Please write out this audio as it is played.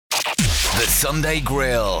The Sunday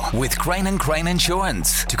Grill with Crane and Crane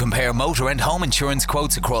Insurance. To compare motor and home insurance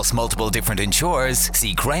quotes across multiple different insurers,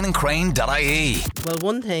 see craneandcrane.ie. Well,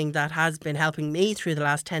 one thing that has been helping me through the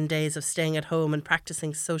last 10 days of staying at home and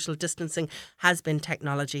practicing social distancing has been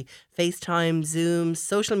technology. FaceTime, Zoom,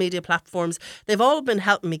 social media platforms, they've all been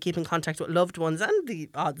helping me keep in contact with loved ones and the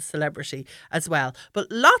odd celebrity as well.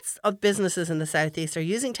 But lots of businesses in the Southeast are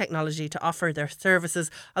using technology to offer their services,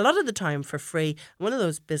 a lot of the time for free. One of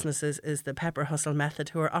those businesses is the Pepper Hustle Method,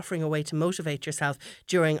 who are offering a way to motivate yourself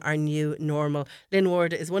during our new normal. Lynn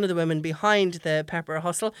Ward is one of the women behind the Pepper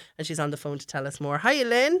Hustle, and she's on the phone to tell us more. Hiya,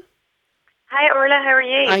 Lynn. Hi, Orla. How are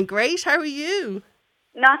you? I'm great. How are you?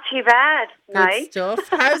 Not too bad. Good Nice stuff.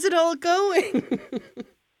 How's it all going?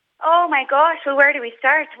 Oh my gosh! Well, where do we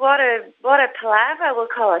start? What a palaver we'll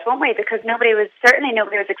call it, won't we? Because nobody was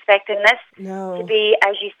expecting this to be,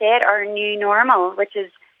 as you said, our new normal, which is,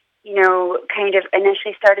 kind of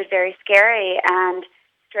initially started very scary and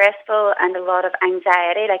stressful and a lot of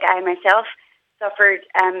anxiety. Like I myself suffered,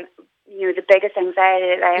 the biggest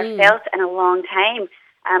anxiety that I have felt in a long time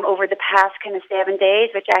over the past kind of 7 days,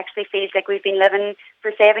 which actually feels like we've been living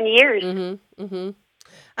for 7 years. Mm-hmm, mm-hmm.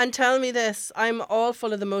 And tell me this, I'm all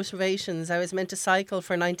full of the motivations. I was meant to cycle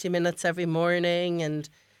for 90 minutes every morning and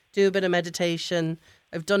do a bit of meditation.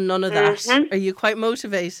 I've done none of that. Mm-hmm. Are you quite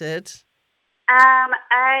motivated?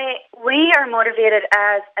 We are motivated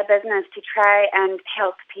as a business to try and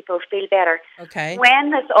help people feel better. Okay. When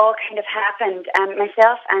this all kind of happened,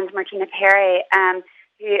 myself and Martina Perry,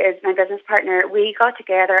 who is my business partner, we got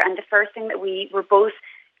together, and the first thing that we were both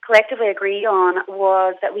collectively agreed on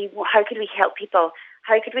was that how could we help people?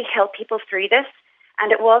 How could we help people through this?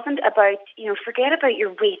 And it wasn't about, forget about your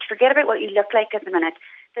weight, forget about what you look like at the minute.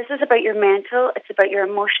 This is about your mental, it's about your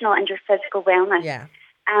emotional and your physical wellness. Yeah.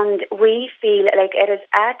 And we feel like it is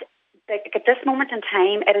at this moment in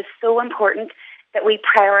time, it is so important that we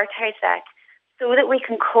prioritise that so that we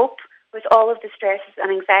can cope with all of the stresses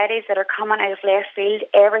and anxieties that are coming out of left field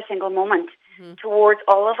every single moment towards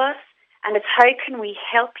all of us. And it's how can we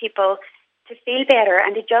help people to feel better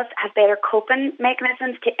and to just have better coping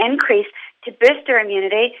mechanisms to increase, to boost their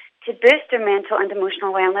immunity, to boost their mental and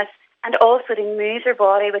emotional wellness, and also to move their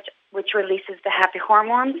body, which releases the happy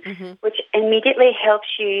hormones, which immediately helps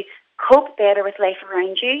you cope better with life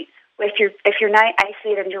around you. If you're now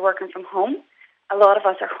isolated and you're working from home, a lot of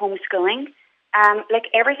us are homeschooling.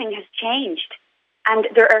 Everything has changed, and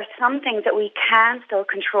there are some things that we can still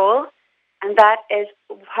control, and that is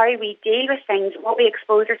how we deal with things, what we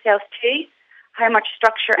expose ourselves to, how much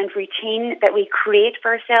structure and routine that we create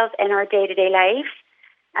for ourselves in our day-to-day lives.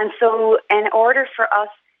 And so in order for us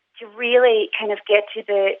to really kind of get to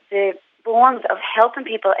the bones of helping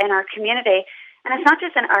people in our community, and it's not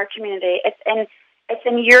just in our community, it's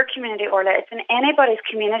in your community, Orla, it's in anybody's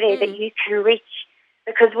community that you can reach,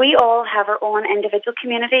 because we all have our own individual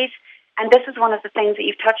communities, and this is one of the things that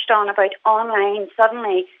you've touched on about online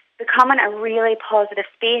suddenly becoming a really positive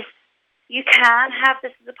space. You can have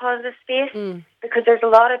this as a positive space because there's a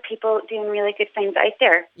lot of people doing really good things out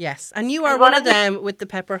there. Yes, and you are one of them with the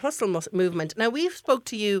Pepper Hustle movement. Now, we've spoke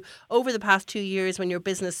to you over the past 2 years when your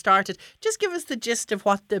business started. Just give us the gist of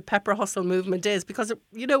what the Pepper Hustle movement is, because,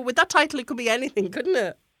 with that title, it could be anything, couldn't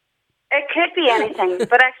it? It could be anything,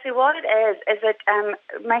 but actually what it is that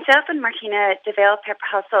myself and Martina developed Pepper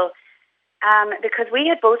Hustle because we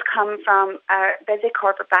had both come from a busy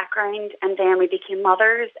corporate background, and then we became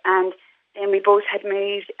mothers, and then we both had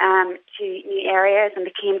moved to new areas and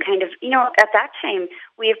became kind of, at that time,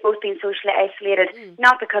 we have both been socially isolated,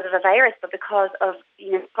 not because of a virus, but because of,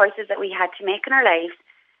 choices that we had to make in our lives.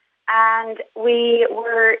 And we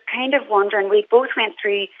were kind of wondering, we both went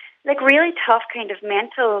through really tough kind of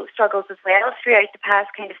mental struggles as well throughout the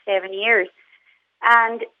past kind of 7 years.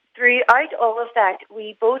 And throughout all of that,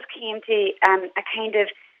 we both came to a kind of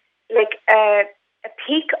a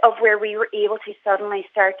peak of where we were able to suddenly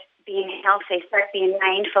start being healthy, start being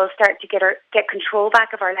mindful, start to get control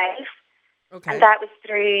back of our life. Okay. And that was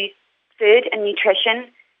through food and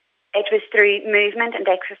nutrition. It was through movement and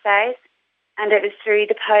exercise. And it was through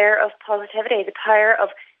the power of positivity, the power of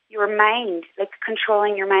your mind,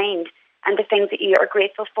 controlling your mind and the things that you are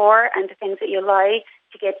grateful for and the things that you allow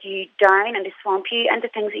to get you down and to swamp you and the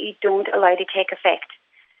things that you don't allow to take effect.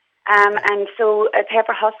 And so at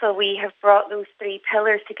Pepper Hustle, we have brought those three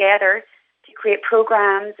pillars together to create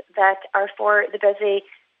programs that are for the busy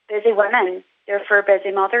women. They're for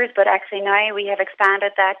busy mothers, but actually now we have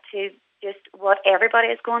expanded that to just what everybody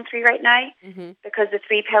is going through right now, because the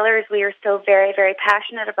three pillars we are still very, very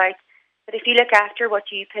passionate about. But if you look after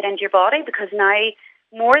what you put into your body, because now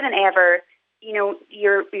more than ever,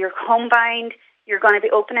 you're homebound, You're going to be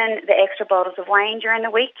opening the extra bottles of wine during the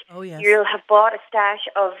week. Oh, yes. You'll have bought a stash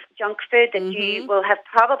of junk food that you will have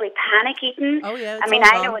probably panic eaten. Oh, yeah. I mean,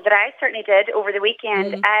 I know that I certainly did over the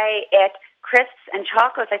weekend. I ate crisps and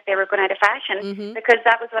chocolate like they were going out of fashion because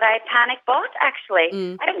that was what I had panic bought, actually.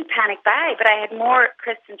 I didn't panic buy, but I had more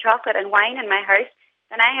crisps and chocolate and wine in my house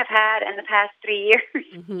than I have had in the past 3 years.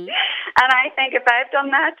 And I think if I've done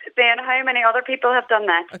that, then how many other people have done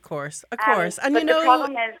that? Of course. And but the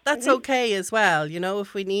problem is, that's okay as well. You know,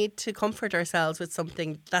 if we need to comfort ourselves with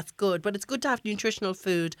something, that's good. But it's good to have nutritional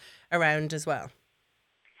food around as well.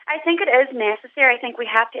 I think it is necessary. I think we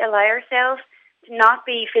have to allow ourselves to not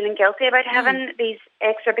be feeling guilty about having these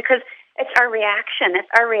extra, because it's our reaction. It's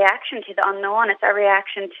our reaction to the unknown. It's our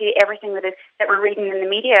reaction to everything that we're reading in the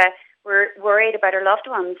media. We're worried about our loved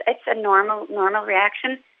ones. It's a normal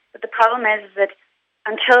reaction. But the problem is that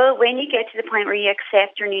when you get to the point where you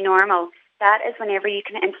accept your new normal, that is whenever you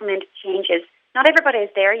can implement changes. Not everybody is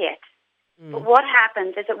there yet. But what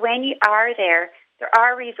happens is that when you are there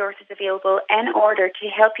are resources available in order to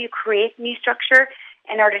help you create new structure,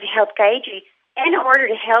 in order to help guide you, in order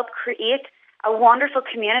to help create a wonderful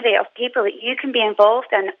community of people that you can be involved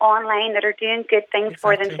in online that are doing good things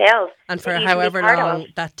for themselves. And for however long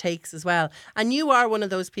that takes as well. And you are one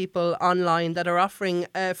of those people online that are offering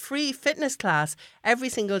a free fitness class every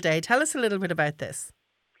single day. Tell us a little bit about this.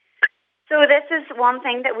 So this is one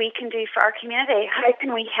thing that we can do for our community. How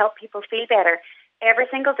can we help people feel better? Every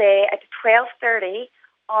single day at 12:30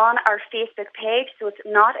 on our Facebook page. So it's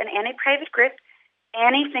not in any private group.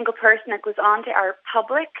 Any single person that goes onto our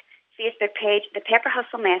public Facebook page, the Pepper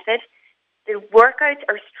Hustle Method, the workouts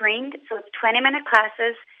are streamed, so it's 20-minute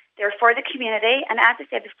classes. They're for the community, and as I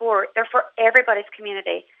said before, they're for everybody's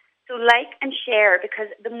community. So like and share, because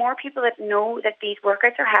the more people that know that these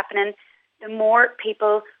workouts are happening, the more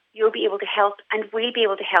people you'll be able to help, and we'll be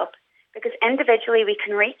able to help. Because individually we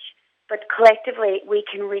can reach, but collectively we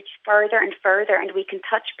can reach further and further, and we can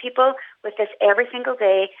touch people with this every single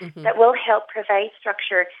day that will help provide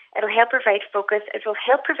structure. It'll help provide focus. It will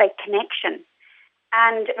help provide connection.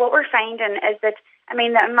 And what we're finding is that, I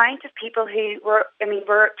mean, the amount of people who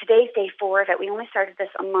today's day 4 of it. We only started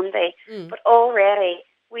this on Monday, but already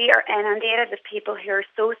we are inundated with people who are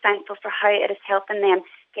so thankful for how it is helping them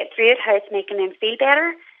get through it, how it's making them feel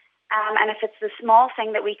better. And if it's the small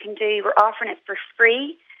thing that we can do, we're offering it for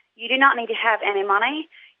free. You do not need to have any money.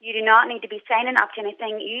 You do not need to be signing up to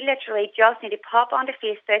anything. You literally just need to pop onto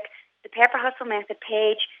Facebook, the Pepper Hustle Method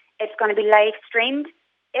page. It's going to be live streamed.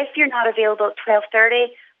 If you're not available at 12:30,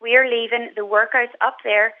 we are leaving the workouts up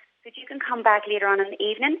there so that you can come back later on in the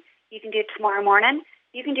evening. You can do it tomorrow morning.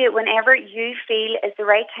 You can do it whenever you feel is the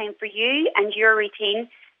right time for you and your routine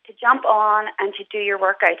to jump on and to do your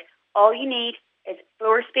workout. All you need is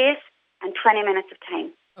floor space and 20 minutes of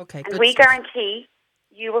time. Okay, and we guarantee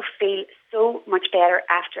you will feel so much better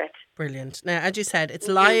after it. Brilliant. Now, as you said, it's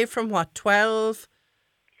live from what, 12?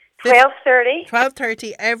 12:30.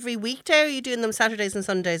 12:30 every weekday, or are you doing them Saturdays and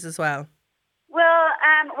Sundays as well? Well,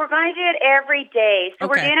 we're going to do it every day. So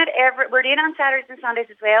we're doing it on Saturdays and Sundays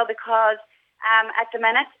as well, because at the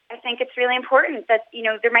minute I think it's really important that, you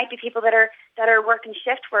know, there might be people that are working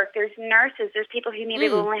shift work. There's nurses. There's people who maybe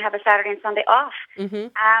will only have a Saturday and Sunday off.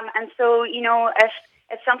 And so, you know, if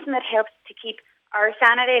it's something that helps to keep our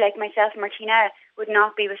sanity, like myself and Martina would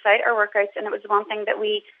not be without our workouts, and it was one thing that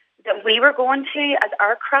we were going to as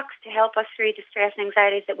our crux to help us through the stress and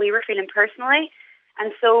anxieties that we were feeling personally.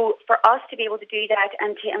 And so for us to be able to do that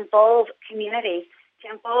and to involve communities,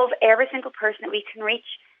 to involve every single person that we can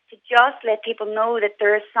reach, to just let people know that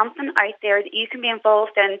there is something out there that you can be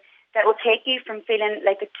involved in that will take you from feeling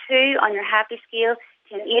like a 2 on your happy scale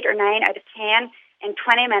to an 8 or 9 out of 10 in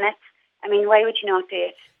 20 minutes. I mean, why would you not do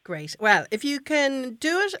it? Great. Well, if you can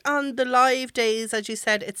do it on the live days, as you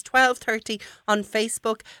said, it's 12:30 on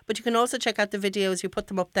Facebook, but you can also check out the videos. You put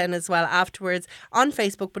them up then as well afterwards on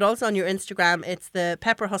Facebook, but also on your Instagram. It's the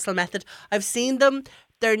Pepper Hustle Method. I've seen them.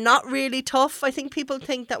 They're not really tough. I think people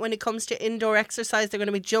think that when it comes to indoor exercise, they're going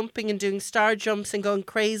to be jumping and doing star jumps and going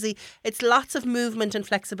crazy. It's lots of movement and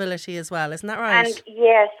flexibility as well. Isn't that right? And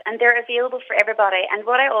yes, and they're available for everybody. And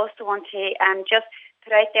what I also want to just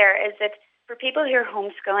put out there is that for people who are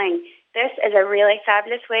homeschooling, this is a really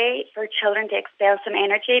fabulous way for children to expel some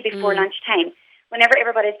energy before lunchtime. Whenever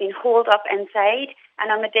everybody's been holed up inside,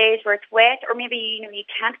 and on the days where it's wet, or maybe you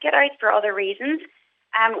can't get out for other reasons,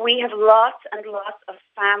 we have lots and lots of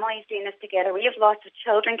families doing this together. We have lots of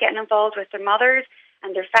children getting involved with their mothers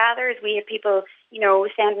and their fathers. We have people,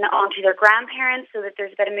 sending it on to their grandparents so that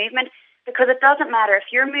there's a bit of movement. Because it doesn't matter.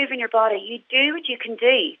 If you're moving your body, you do what you can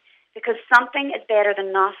do, because something is better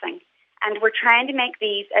than nothing. And we're trying to make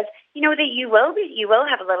these as, that you will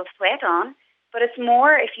have a little sweat on, but it's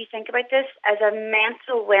more, if you think about this, as a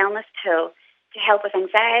mental wellness tool to help with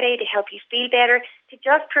anxiety, to help you feel better, to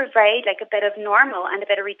just provide like a bit of normal and a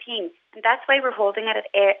bit of routine. And that's why we're holding it at,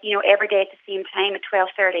 every day at the same time at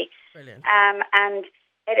 12:30. Brilliant. And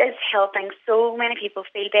it is helping so many people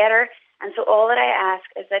feel better. And so all that I ask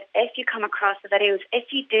is that if you come across the videos,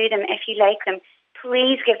 if you do them, if you like them,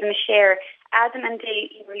 please give them a share. Add them into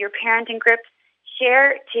your parenting groups.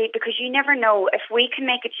 Share because you never know if we can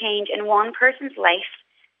make a change in one person's life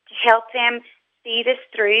to help them see this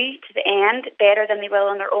through to the end better than they will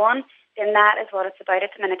on their own, then that is what it's about at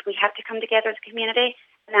the minute. We have to come together as a community,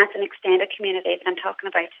 and that's an extended community that I'm talking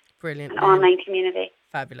about. Brilliant. An online community.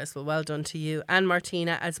 Fabulous. Well done to you and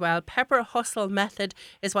Martina as well. Pepper Hustle Method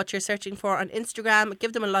is what you're searching for on Instagram.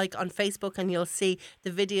 Give them a like on Facebook and you'll see the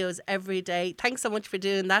videos every day. Thanks so much for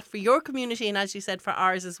doing that for your community and, as you said, for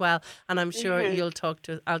ours as well. And I'm sure I'll talk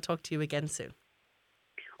to you again soon.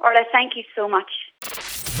 Orla, thank you so much.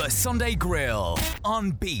 The Sunday Grill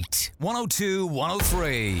on Beat 102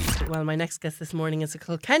 103. Well, my next guest this morning is a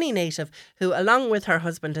Kilkenny native who, along with her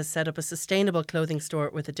husband, has set up a sustainable clothing store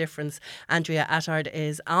with a difference. Andrea Attard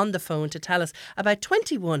is on the phone to tell us about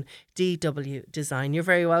 21 DW Design. You're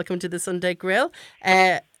very welcome to the Sunday Grill.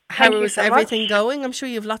 How is everything going? I'm sure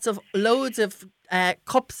you have loads of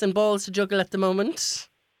cups and balls to juggle at the moment.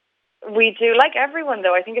 We do, like everyone,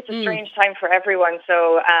 though. I think it's a strange time for everyone.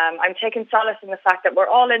 So I'm taking solace in the fact that we're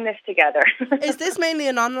all in this together. Is this mainly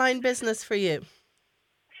an online business for you?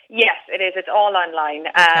 Yes, it is. It's all online.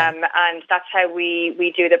 And that's how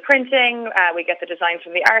we do the printing. We get the designs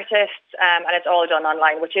from the artists, and it's all done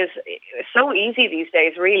online, which is so easy these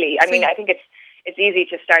days, really. I mean, I think it's easy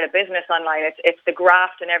to start a business online. It's the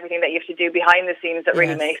graft and everything that you have to do behind the scenes that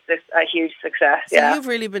really makes this a huge success. So you've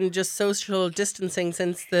really been just social distancing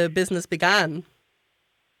since the business began.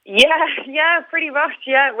 Yeah, pretty much.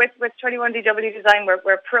 Yeah, with 21DW Design,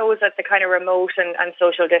 we're pros at the kind of remote and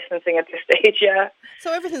social distancing at this stage. Yeah.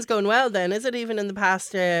 So everything's going well then, is it? Even in the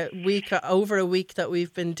past week, over a week that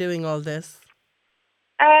we've been doing all this.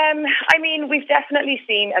 I mean, we've definitely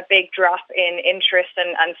seen a big drop in interest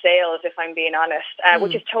and sales, if I'm being honest,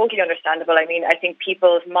 which is totally understandable. I mean, I think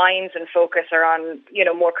people's minds and focus are on,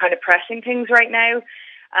 more kind of pressing things right now.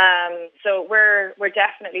 So we're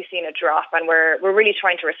definitely seeing a drop, and we're really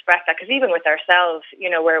trying to respect that, because even with ourselves,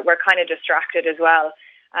 we're kind of distracted as well.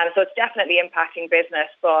 So it's definitely impacting business,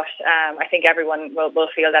 but I think everyone will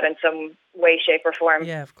feel that in some way, shape or form.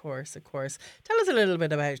 Yeah, of course. Tell us a little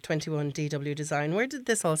bit about 21DW Design. Where did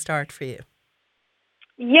this all start for you?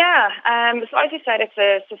 Yeah, so as you said, it's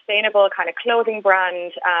a sustainable kind of clothing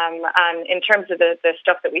brand. And in terms of the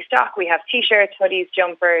stuff that we stock, we have T-shirts, hoodies,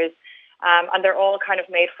 jumpers, and they're all kind of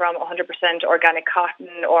made from 100% organic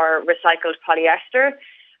cotton or recycled polyester.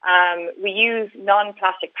 We use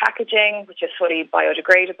non-plastic packaging, which is fully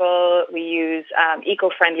biodegradable. We use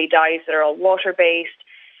eco-friendly dyes that are all water-based.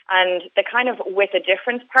 And the kind of with a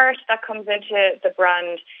difference part that comes into the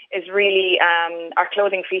brand is really our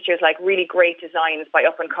clothing features like really great designs by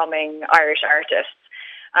up-and-coming Irish artists.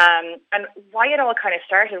 And why it all kind of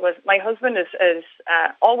started was my husband is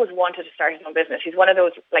always wanted to start his own business. He's one of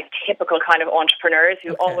those like typical kind of entrepreneurs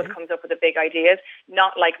who always comes up with the big ideas,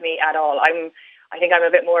 not like me at all. I think I'm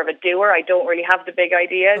a bit more of a doer. I don't really have the big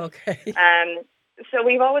ideas. Okay. So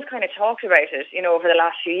we've always kind of talked about it, over the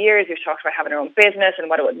last few years. We've talked about having our own business and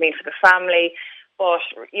what it would mean for the family. But,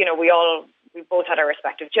 we both had our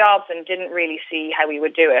respective jobs and didn't really see how we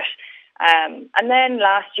would do it. And then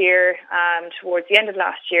last year, towards the end of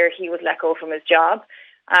last year, he was let go from his job,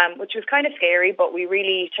 which was kind of scary, but we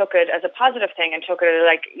really took it as a positive thing and took it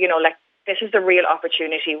like this is the real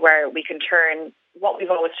opportunity where we can turn what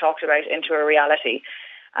we've always talked about into a reality.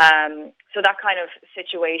 So that kind of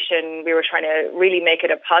situation, we were trying to really make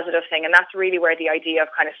it a positive thing. And that's really where the idea of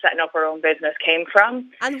kind of setting up our own business came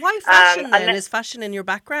from. And why fashion then? Is fashion in your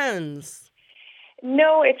backgrounds?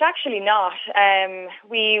 No, it's actually not.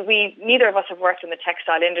 We neither of us have worked in the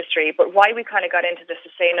textile industry, but why we kind of got into the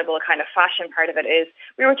sustainable kind of fashion part of it is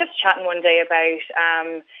we were just chatting one day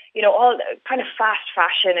about, all kind of fast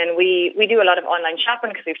fashion, and we do a lot of online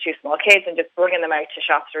shopping because we have two small kids, and just bringing them out to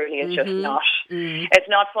shops really is just not, it's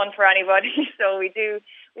not fun for anybody. So we do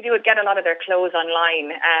get a lot of their clothes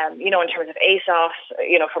online, in terms of ASOS,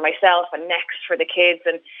 for myself, and Next for the kids,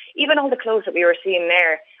 and even all the clothes that we were seeing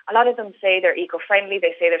there. A lot of them say they're eco-friendly,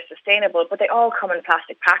 they say they're sustainable, but they all come in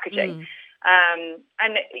plastic packaging. And,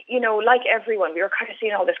 like everyone, we were kind of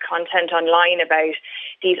seeing all this content online about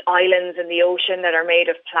these islands in the ocean that are made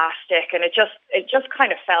of plastic, and it just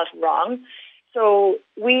kind of felt wrong. So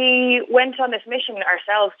we went on this mission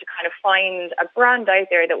ourselves to kind of find a brand out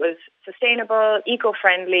there that was sustainable,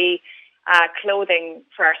 eco-friendly clothing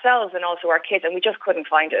for ourselves and also our kids, and we just couldn't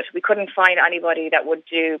find it. We couldn't find anybody that would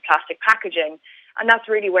do plastic packaging, and that's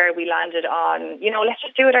really where we landed on, let's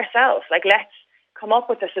just do it ourselves. Like, let's come up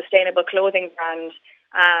with a sustainable clothing brand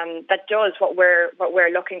that does what we're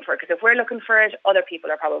looking for. Because if we're looking for it, other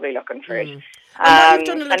people are probably looking for it. And what you've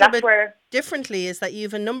done a little bit where, differently is that you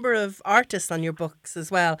have a number of artists on your books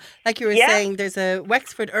as well. Like you were saying, there's a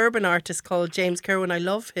Wexford urban artist called James Kerwin. I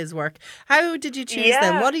love his work. How did you choose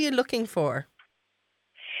them? What are you looking for?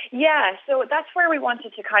 Yeah, so that's where we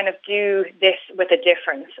wanted to kind of do this with a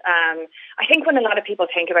difference. I think when a lot of people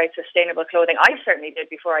think about sustainable clothing, I certainly did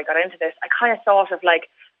before I got into this, I kind of thought of like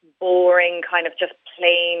boring, kind of just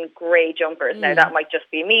plain grey jumpers. Now, that might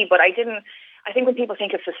just be me, but I think when people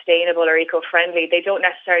think of sustainable or eco-friendly, they don't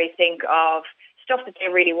necessarily think of stuff that they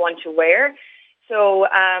really want to wear. So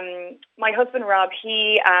my husband, Rob,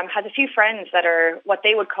 he has a few friends that are what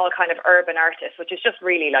they would call kind of urban artists, which is just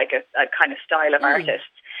really like a kind of style of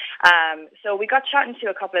artists. So we got chatting to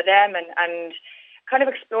a couple of them and kind of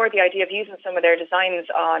explored the idea of using some of their designs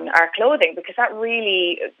on our clothing, because that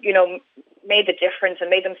really, made the difference and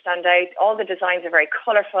made them stand out. All the designs are very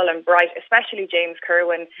colourful and bright, especially James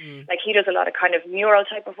Kerwin. Like, he does a lot of kind of mural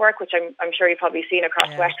type of work, which I'm sure you've probably seen across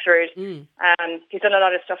Wexford. He's done a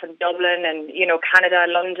lot of stuff in Dublin and, Canada,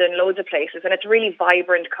 London, loads of places. And it's really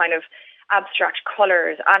vibrant kind of abstract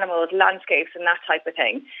colours, animals, landscapes and that type of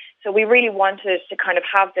thing. So we really wanted to kind of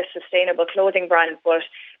have this sustainable clothing brand, but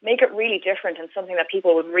make it really different and something that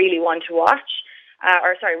people would really want to watch,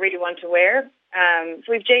 really want to wear. So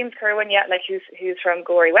we've James Kerwin, who's from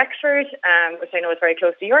Gorey, Wexford, which I know is very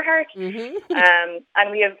close to your heart. And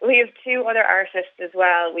we have two other artists as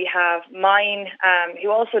well. We have Mine, who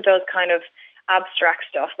also does kind of abstract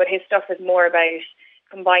stuff, but his stuff is more about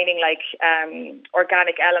combining like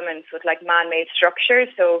organic elements with like man-made structures.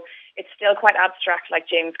 So it's still quite abstract like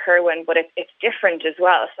James Kerwin, but it's different as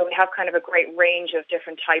well. So we have kind of a great range of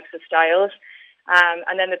different types of styles.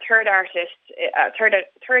 And then the third artist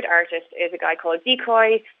is a guy called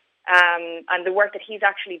Decoy, and the work that he's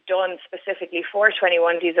actually done specifically for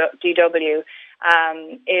 21 DW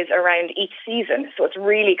is around each season. So it's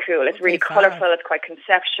really cool. It's really colourful. It's quite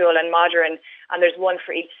conceptual and modern. And there's one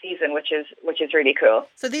for each season, which is really cool.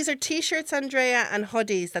 So these are T-shirts, Andrea, and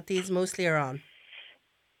hoodies that these mostly are on.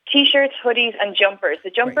 T-shirts, hoodies and jumpers. The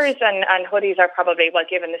jumpers and hoodies are probably,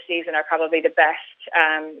 given the season, are probably the best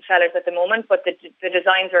sellers at the moment. But the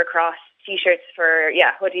designs are across T-shirts for,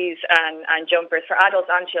 hoodies and jumpers for adults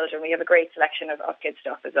and children. We have a great selection of kids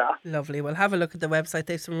stuff as well. Lovely. Well, have a look at the website.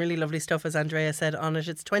 They have some really lovely stuff, as Andrea said, on it.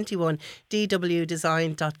 It's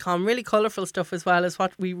 21dwdesign.com. Really colourful stuff as well, is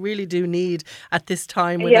what we really do need at this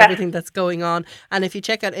time with everything that's going on. And if you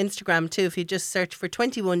check out Instagram too, if you just search for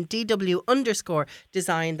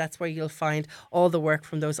 21dw_design, that's where you'll find all the work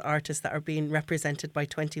from those artists that are being represented by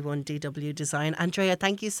 21DW Design. Andrea,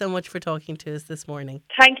 thank you so much for talking to us this morning.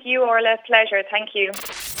 Thank you, Orla. Pleasure. Thank you.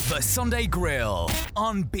 The Sunday Grill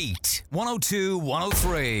on Beat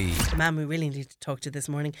 102-103. The man we really need to talk to this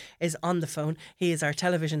morning is on the phone. He is our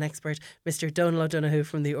television expert, Mr. Donal O'Donoghue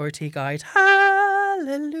from the RT Guide.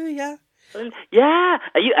 Hallelujah. Yeah.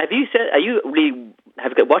 Have you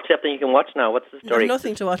watched something you can watch now? What's the story? There's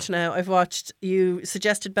nothing to watch now. You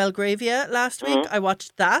suggested Belgravia last week. I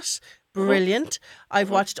watched that. Brilliant. I've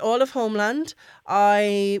watched all of Homeland.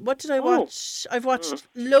 What did I watch? I've watched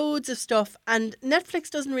loads of stuff, and Netflix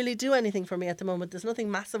doesn't really do anything for me at the moment. There's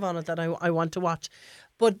nothing massive on it that I want to watch.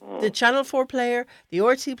 But the Channel 4 player, the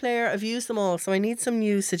RT player, I've used them all, so I need some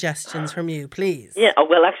new suggestions from you, please. Yeah,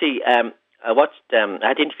 well, actually, I watched, I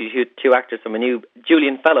had to interview two actors from a new,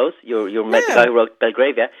 Julian Fellows, your the guy who wrote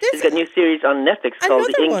Belgravia. He's got a new series on Netflix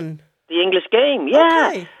called The English Game. Yeah.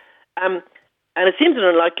 Okay. And it seems an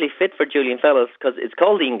unlikely fit for Julian Fellows because it's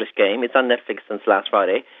called The English Game. It's on Netflix since last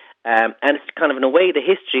Friday. And it's kind of, in a way, the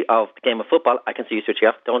history of the game of football. I can see you switching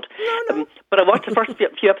off, don't. No. But I watched the first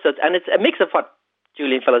few episodes, and it's a mix of what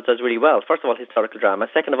Julian Fellows does really well. First of all, historical drama.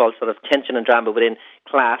 Second of all, sort of tension and drama within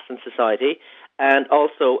class and society. And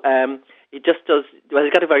also, he just does, well,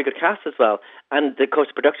 he's got a very good cast as well. And, of course,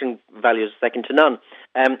 the production value is second to none.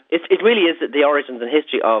 It really is the origins and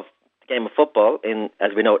history of game of football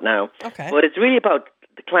as we know it now. Okay. But it's really about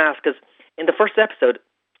the class, because in the first episode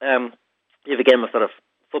you have a game of sort of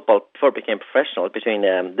football before it became professional, between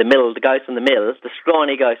the guys from the mills, the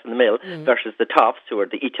scrawny guys from the mill, versus the tops, who are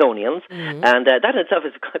the Etonians. And that in itself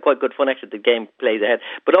is quite good fun, actually. The game plays ahead.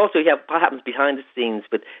 But also you have what happens behind the scenes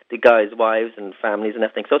with the guys' wives and families and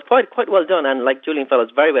everything. So it's quite well done. And like Julian Fellows,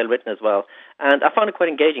 very well written as well. And I found it quite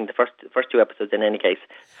engaging, the first two episodes in any case.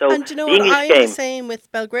 So and you know the what? English I'm game, the same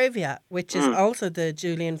with Belgravia, which is also the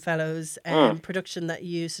Julian Fellows production that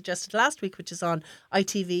you suggested last week, which is on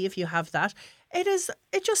ITV if you have that.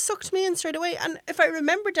 It just sucked me in straight away. And if I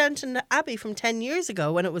remember Downton Abbey from 10 years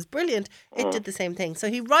ago when it was brilliant, it did the same thing. So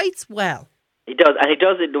he writes well. He does, and he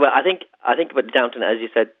does it well. I think about Downton, as you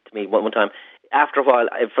said to me one time, after a while,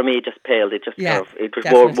 for me, it just paled. It just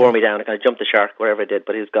wore me down. It kind of jumped the shark wherever it did,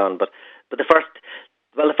 but he was gone. But the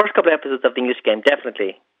first couple of episodes of the English game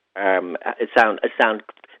definitely it sound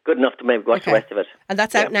good enough to maybe watch the rest of it. And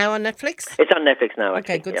that's out now on Netflix? It's on Netflix now,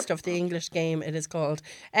 actually. Okay, good stuff. The English Game, it is called.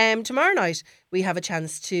 Tomorrow night, we have a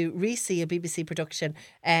chance to re-see a BBC production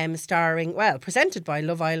presented by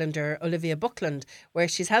Love Islander Olivia Buckland, where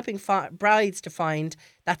she's helping brides to find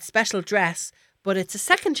that special dress, but it's a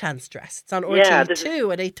second chance dress. It's on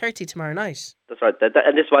RTÉ2 at 8:30 tomorrow night. That's right.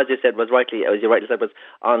 And this, as you said, was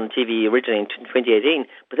on TV originally in 2018.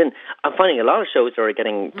 But then I'm finding a lot of shows are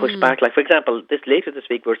getting pushed back. Like, for example, later this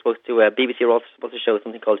week, we're supposed to, BBC were also supposed to show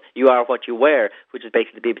something called You Are What You Wear, which is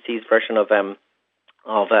basically the BBC's version of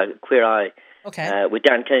Queer Eye. Okay. With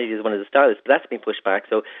Darren Kennedy as one of the stylists, but that's been pushed back.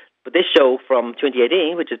 So, but this show from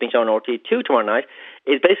 2018, which has been shown on RTÉ2 tomorrow night,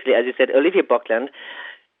 is basically, as you said, Olivia Buckland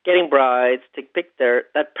getting brides to pick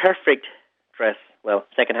that perfect dress,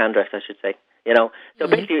 second-hand dress, I should say. You know, so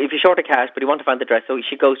basically, if you're short of cash but you want to find the dress, so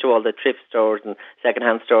she goes to all the thrift stores and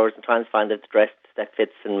second-hand stores and tries to find the dress that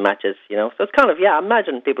fits and matches. You know, so it's kind of I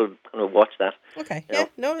imagine people kind of watch that. Okay,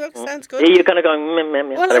 that sounds good. You're kind of going.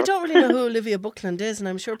 Well, I don't really know who Olivia Buckland is, and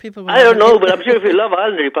I'm sure people will. I don't know, but I'm sure if you love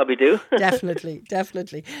Islander, you probably do.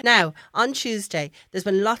 Definitely. Now, on Tuesday, there's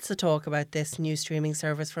been lots of talk about this new streaming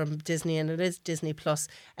service from Disney, and it is Disney Plus.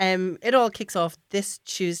 It all kicks off this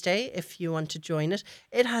Tuesday. If you want to join it,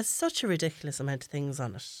 it has such a ridiculous amount of things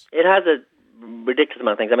on it. It has a ridiculous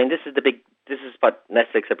amount of things. I mean, this is what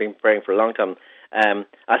Netflix have been preparing for a long time.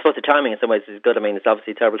 I suppose the timing in some ways is good. I mean, it's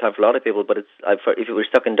obviously a terrible time for a lot of people, but if you were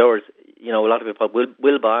stuck indoors, you know, a lot of people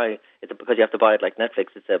will buy it because you have to buy it like Netflix.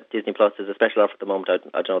 It's Disney Plus is a special offer at the moment. I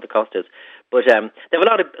don't know what the cost is, but they have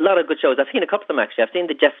a lot of good shows. I've seen a couple of them actually. I've seen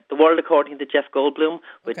the World According to Jeff Goldblum,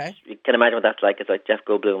 which you can imagine what that's like. It's like Jeff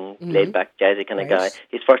Goldblum, laid back, jazzy kind of guy.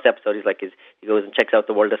 His first episode, he goes and checks out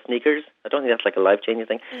the world of sneakers. I don't think that's like a life changing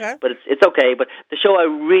thing, but it's okay. But the show I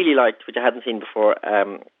really liked, which I hadn't seen before,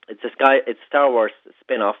 it's Star Wars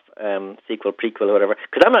spin-off, sequel, prequel, or whatever.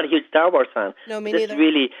 Because I'm not a huge Star Wars fan. No, me neither.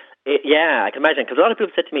 I can imagine. Because a lot of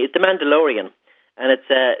people said to me, it's The Mandalorian, and it's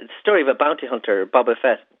a story of a bounty hunter, Boba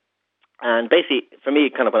Fett. And basically, for me,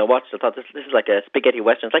 kind of when I watched it, I thought this is like a spaghetti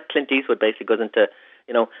western. It's like Clint Eastwood basically goes into,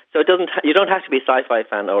 you know. So you don't have to be a sci-fi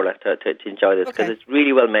fan, Orla, to enjoy this, because it's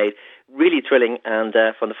really well made, really thrilling, and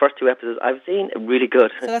from the first two episodes I've seen, really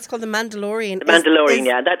good. So that's called The Mandalorian. The Mandalorian,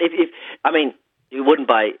 yeah. That I mean, you wouldn't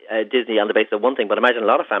buy Disney on the basis of one thing, but I imagine a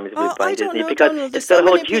lot of families would buy Disney because it's got a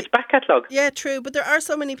whole huge back catalogue. Yeah, true. But there are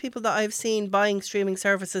so many people that I've seen buying streaming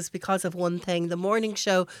services because of one thing. The morning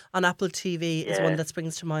show on Apple TV is one that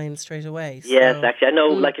springs to mind straight away. So. Yes, actually. I know,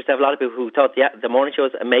 like yourself, a lot of people who thought, the morning show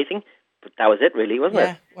is amazing. But that was it, really, wasn't it?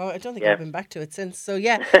 Yeah, well, I don't think I've been back to it since. So,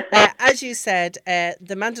 as you said,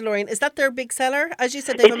 The Mandalorian, is that their big seller? As you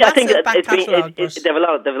said, they have a massive back catalogue. They have a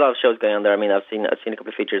lot of shows going on there. I mean, I've seen a couple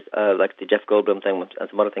of features, like the Jeff Goldblum thing and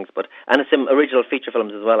some other things, and some original feature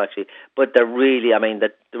films as well, actually. But they're really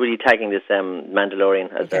tagging this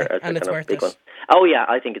Mandalorian as their kind of big one. Oh, yeah,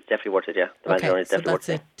 I think it's definitely worth it, yeah. The Mandalorian is definitely worth it.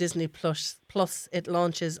 So that's it, Disney Plus, it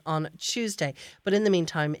launches on Tuesday. But in the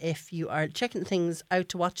meantime, if you are checking things out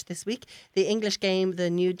to watch this week, The English Game, the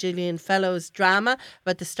new Julian Fellows drama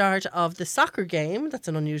about the start of the soccer game, that's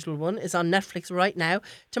an unusual one, is on Netflix right now.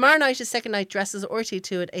 Tomorrow night is Second Night Dresses,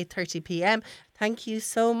 RTÉ2 at 8:30 p.m. Thank you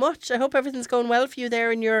so much. I hope everything's going well for you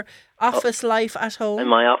there in your office life at home. In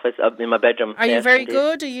my office, in my bedroom. Are you very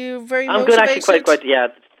good? Are you very motivated? I'm good, actually, quite, yeah.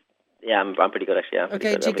 Yeah, I'm pretty good, actually. Yeah,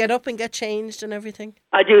 okay, do you get up and get changed and everything?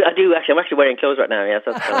 I do, actually. I'm actually wearing clothes right now, yes.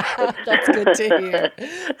 That's good to hear.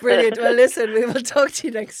 Brilliant. Well, listen, we will talk to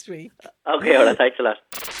you next week. Okay, all right, thanks a lot.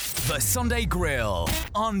 The Sunday Grill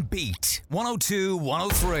on Beat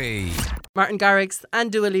 102-103. Martin Garrix and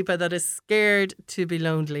Dua Lipa, that is Scared to Be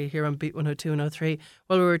Lonely here on Beat 102 and 103.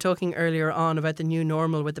 Well, we were talking earlier on about the new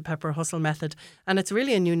normal with the Pepper Hustle method, and it's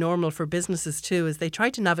really a new normal for businesses too as they try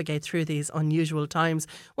to navigate through these unusual times.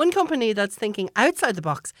 One company that's thinking outside the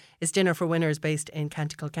box is Dinner for Winners, based in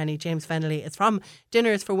County Kilkenny. James Fennelly is from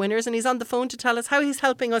Dinners for Winners, and he's on the phone to tell us how he's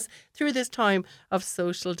helping us through this time of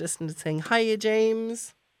social distancing. Hiya,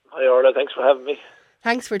 James. Hi, Orla. Thanks for having me.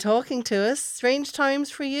 Thanks for talking to us. Strange times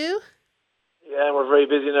for you? Yeah, we're very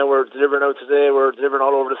busy now. We're delivering out today. We're delivering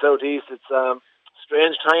all over the southeast. It's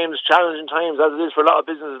strange times, challenging times, as it is for a lot of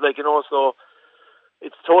businesses, so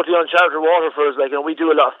it's totally uncharted water for us. We do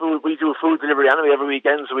a lot of food. We do food delivery anyway every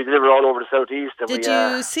weekend, so we deliver all over the southeast. And Did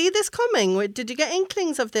you see this coming? Did you get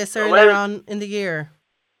inklings of this earlier on in the year?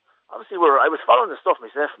 Obviously, I was following the stuff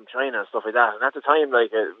myself from China and stuff like that, and at the time,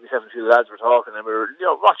 myself and a few lads were talking, and we were,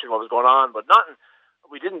 watching what was going on, but nothing.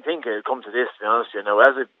 We didn't think it would come to this, to be honest. As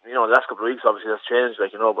the last couple of weeks, obviously that's changed,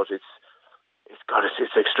 but it's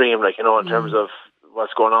extreme, in terms of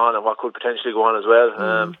what's going on and what could potentially go on as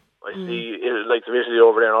well. I see like Italy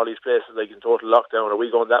over there and all these places in total lockdown. Are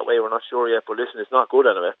we going that way? We're not sure yet, but listen, it's not good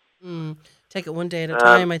anyway. Take it one day at a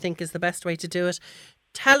time, I think, is the best way to do it.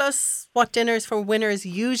 Tell us what Dinners for Winners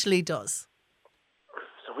usually does.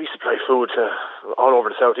 So we supply food to all over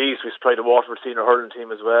the southeast. We supply the Waterford senior hurling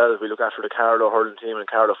team as well. We look after the Carlow hurling team and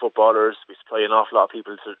Carlow footballers. We supply an awful lot of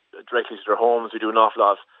people directly to their homes. We do an awful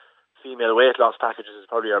lot of female weight loss packages. Is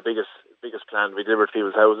probably our biggest plan. We deliver to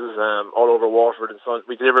people's houses all over Waterford and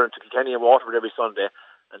we deliver to Kilkenny and Waterford every Sunday,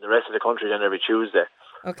 and the rest of the country then every Tuesday.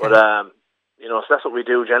 Okay. But so that's what we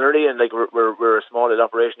do generally, and we're a small little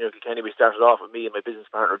operation here in Kilkenny. We started off with me and my business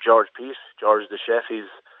partner George Peace. George is the chef. He's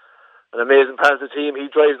an amazing part of the team.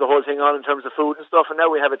 He drives the whole thing on in terms of food and stuff, and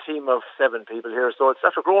now we have a team of 7 people here. So it's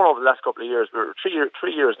after growing over the last couple of years. We're 3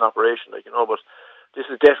 years in operation, but this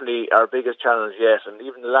is definitely our biggest challenge yet. And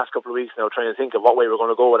even the last couple of weeks now, trying to think of what way we're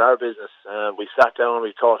going to go with our business. We sat down,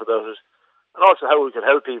 we thought about it, and also how we could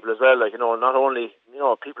help people as well. Not only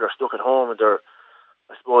people are stuck at home and they're,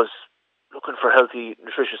 I suppose, looking for healthy,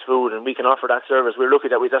 nutritious food, and we can offer that service. We're lucky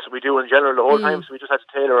that that's what we do in general the whole time, so we just had to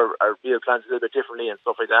tailor our meal plans a little bit differently and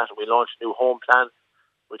stuff like that. And we launched a new home plan,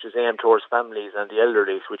 which is aimed towards families and the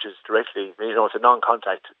elderly, which is directly, it's a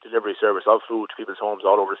non-contact delivery service of food to people's homes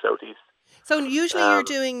all over the southeast. So usually you're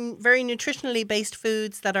doing very nutritionally based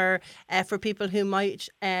foods that are for people who might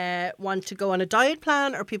want to go on a diet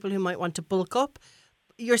plan or people who might want to bulk up.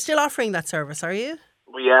 You're still offering that service, are you?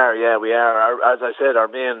 We are. As I said,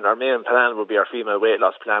 our main plan will be our female weight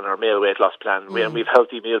loss plan, our male weight loss plan. We've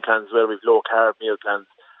healthy meal plans as well. We've low carb meal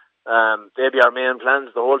plans. They'll be our main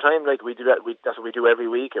plans the whole time. We do that. That's what we do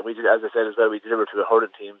every week, and we do, as I said as well, we deliver to the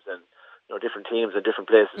hurling teams and different teams and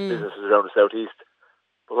different places, businesses around the southeast.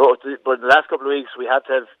 But in the last couple of weeks, we had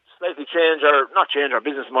to slightly not change our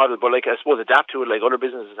business model, but I suppose adapt to it, like other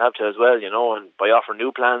businesses have to as well, and by offering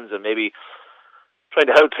new plans and maybe trying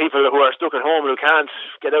to help people who are stuck at home who can't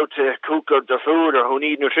get out to cook their food or who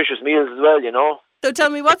need nutritious meals as well, So tell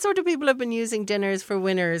me, what sort of people have been using Dinners for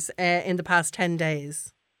Winners in the past 10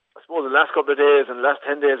 days? I suppose the last couple of days and the last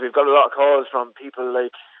 10 days we've got a lot of calls from people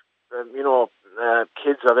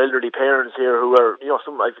kids of elderly parents here who are,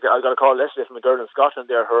 I got a call yesterday from a girl in Scotland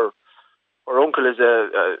there. Her uncle is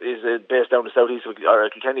based down the southeast of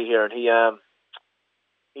Kilkenny here, and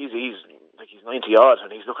he's 90 odd,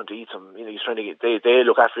 and he's looking to eat some. He's trying to get. They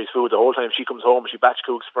look after his food the whole time. She comes home, she batch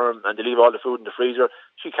cooks for him, and they leave all the food in the freezer.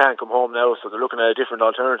 She can't come home now, so they're looking at a different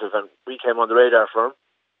alternative, and we came on the radar for him.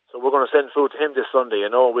 So we're going to send food to him this Sunday.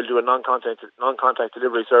 We'll do a non-contact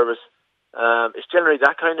delivery service. It's generally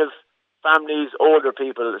that kind of families, older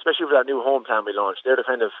people, especially for that new home plan we launched. They're the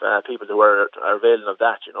kind of people who are availing of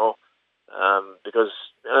that, because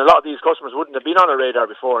a lot of these customers wouldn't have been on our radar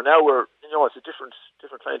before. Now we're, it's a different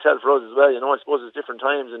clientele for us as well. I suppose it's different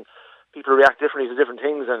times and people react differently to different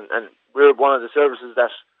things, and we're one of the services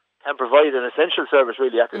that can provide an essential service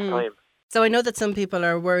really at this time. So I know that some people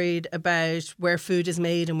are worried about where food is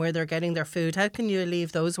made and where they're getting their food. How can you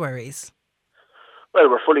alleviate those worries? Well,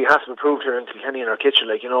 we're fully HACCP approved here in Kilkenny in our kitchen.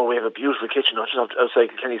 We have a beautiful kitchen just outside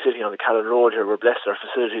Kilkenny City on the Callan Road here. We're blessed. Our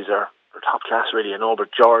facilities are top class really, but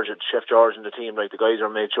Chef George and the team, the guys are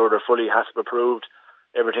made sure they're fully HACCP approved.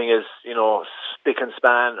 Everything is, spick and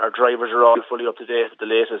span. Our drivers are all fully up to date with the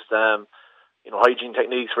latest, hygiene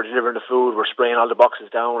techniques for delivering the food. We're spraying all the boxes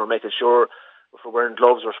down. We're making sure if we're wearing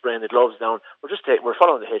gloves, we're spraying the gloves down. We're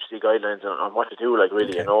following the HC guidelines on what to do,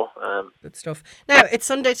 really, Good stuff. Now, it's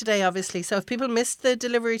Sunday today, obviously, so if people missed the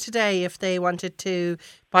delivery today, if they wanted to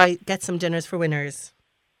get some Dinners for Winners,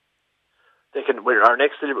 they can. Our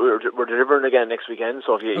next delivery, we're delivering again next weekend,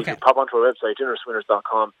 so if you can pop onto our website,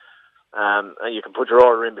 dinnerswinners.com, And you can put your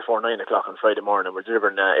order in before 9 o'clock on Friday morning. We're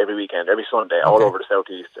delivering every weekend, every Sunday, all over the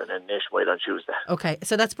southeast, and then nationwide on Tuesday. Okay,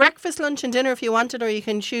 so that's breakfast, lunch and dinner if you want it, or you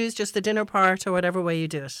can choose just the dinner part or whatever way you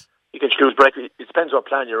do it. You can choose breakfast. It depends what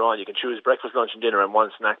plan you're on. You can choose breakfast, lunch and dinner and one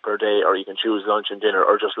snack per day, or you can choose lunch and dinner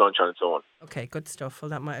or just lunch on its own. Okay, good stuff. Well,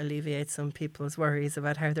 that might alleviate some people's worries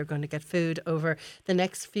about how they're going to get food over the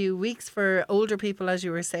next few weeks for older people, as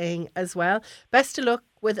you were saying as well. Best of luck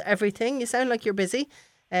with everything. You sound like you're busy.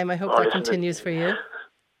 I hope that continues for you.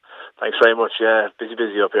 Thanks very much. Yeah,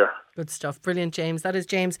 busy up here. Good stuff. Brilliant, James. That is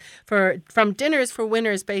James from Dinners for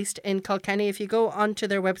Winners based in Kilkenny. If you go onto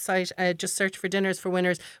their website, just search for Dinners for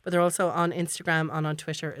Winners, but they're also on Instagram and on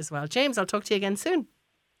Twitter as well. James, I'll talk to you again soon.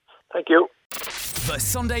 Thank you. The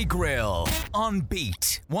Sunday Grill on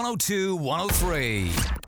Beat 102 103.